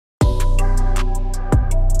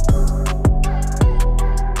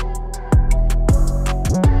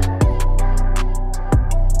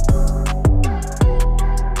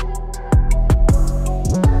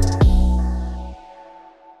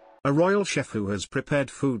A royal chef who has prepared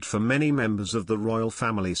food for many members of the royal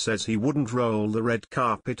family says he wouldn't roll the red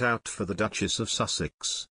carpet out for the Duchess of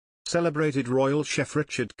Sussex. Celebrated royal chef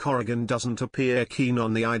Richard Corrigan doesn't appear keen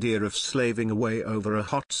on the idea of slaving away over a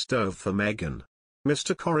hot stove for Meghan.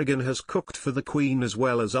 Mr. Corrigan has cooked for the Queen as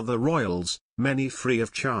well as other royals, many free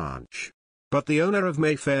of charge. But the owner of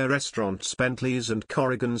Mayfair restaurants Bentley's and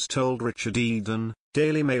Corrigan's told Richard Eden,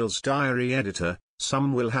 Daily Mail's diary editor,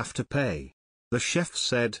 some will have to pay. The chef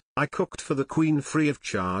said, I cooked for the Queen free of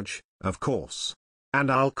charge, of course. And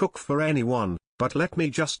I'll cook for anyone, but let me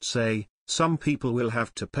just say, some people will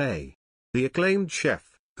have to pay. The acclaimed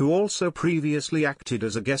chef, who also previously acted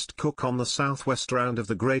as a guest cook on the Southwest round of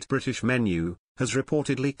the Great British Menu, has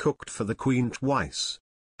reportedly cooked for the Queen twice.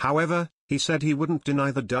 However, he said he wouldn't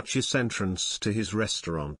deny the Duchess entrance to his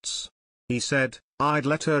restaurants. He said, I'd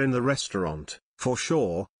let her in the restaurant, for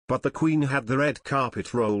sure, but the Queen had the red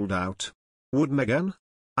carpet rolled out. Would Meghan?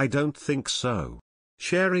 I don't think so.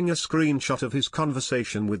 Sharing a screenshot of his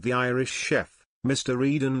conversation with the Irish chef, Mr.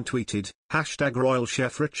 Eden tweeted, #Royal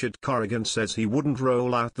Chef Richard Corrigan says he wouldn't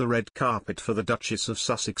roll out the red carpet for the Duchess of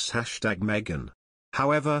Sussex #Meghan.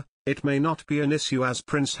 However, it may not be an issue as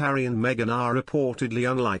Prince Harry and Meghan are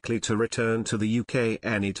reportedly unlikely to return to the UK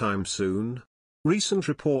anytime soon. Recent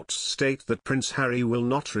reports state that Prince Harry will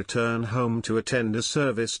not return home to attend a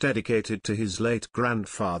service dedicated to his late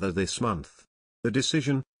grandfather this month. The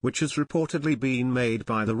decision, which has reportedly been made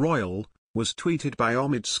by the royal, was tweeted by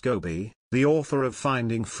Omid Scobie, the author of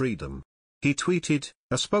Finding Freedom. He tweeted,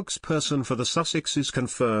 a spokesperson for the Sussexes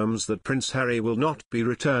confirms that Prince Harry will not be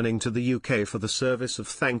returning to the UK for the service of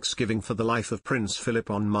thanksgiving for the life of Prince Philip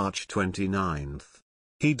on March 29.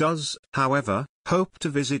 He does, however, hope to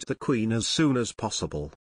visit the Queen as soon as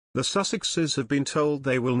possible. The Sussexes have been told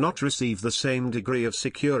they will not receive the same degree of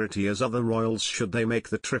security as other royals should they make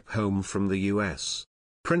the trip home from the US.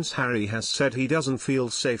 Prince Harry has said he doesn't feel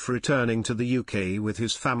safe returning to the UK with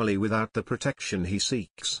his family without the protection he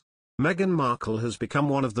seeks. Meghan Markle has become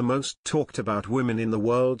one of the most talked about women in the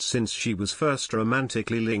world since she was first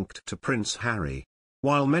romantically linked to Prince Harry.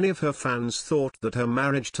 While many of her fans thought that her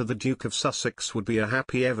marriage to the Duke of Sussex would be a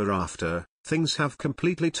happy ever after, things have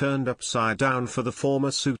completely turned upside down for the former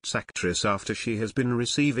Suits actress after she has been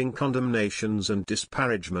receiving condemnations and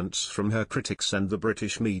disparagements from her critics and the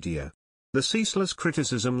British media. The ceaseless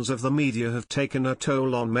criticisms of the media have taken a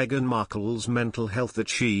toll on Meghan Markle's mental health that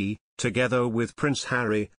she, together with Prince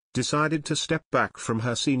Harry, decided to step back from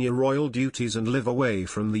her senior royal duties and live away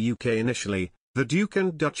from the UK initially. The Duke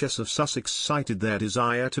and Duchess of Sussex cited their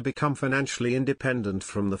desire to become financially independent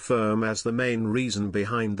from the firm as the main reason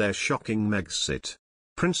behind their shocking Megxit.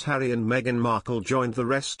 Prince Harry and Meghan Markle joined the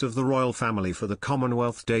rest of the royal family for the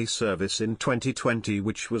Commonwealth Day service in 2020,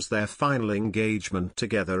 which was their final engagement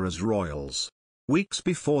together as royals. Weeks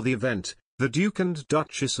before the event, the Duke and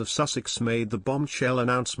Duchess of Sussex made the bombshell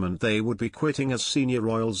announcement they would be quitting as senior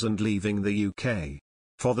royals and leaving the UK.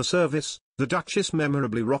 For the service, the Duchess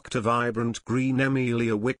memorably rocked a vibrant green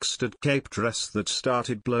Emilia Wickstead cape dress that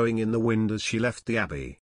started blowing in the wind as she left the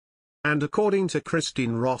Abbey. And according to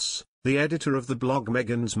Christine Ross, the editor of the blog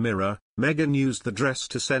Meghan's Mirror, Meghan used the dress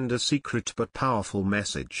to send a secret but powerful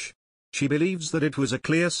message. She believes that it was a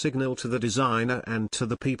clear signal to the designer and to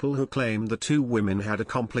the people who claimed the two women had a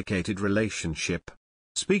complicated relationship.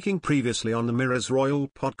 Speaking previously on the Mirror's royal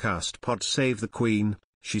podcast Pod Save the Queen,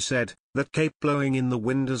 she said, that cape blowing in the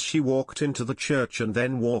wind as she walked into the church and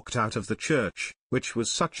then walked out of the church, which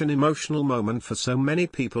was such an emotional moment for so many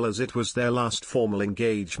people as it was their last formal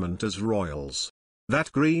engagement as royals.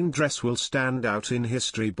 That green dress will stand out in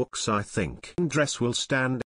history books, I think. Dress will stand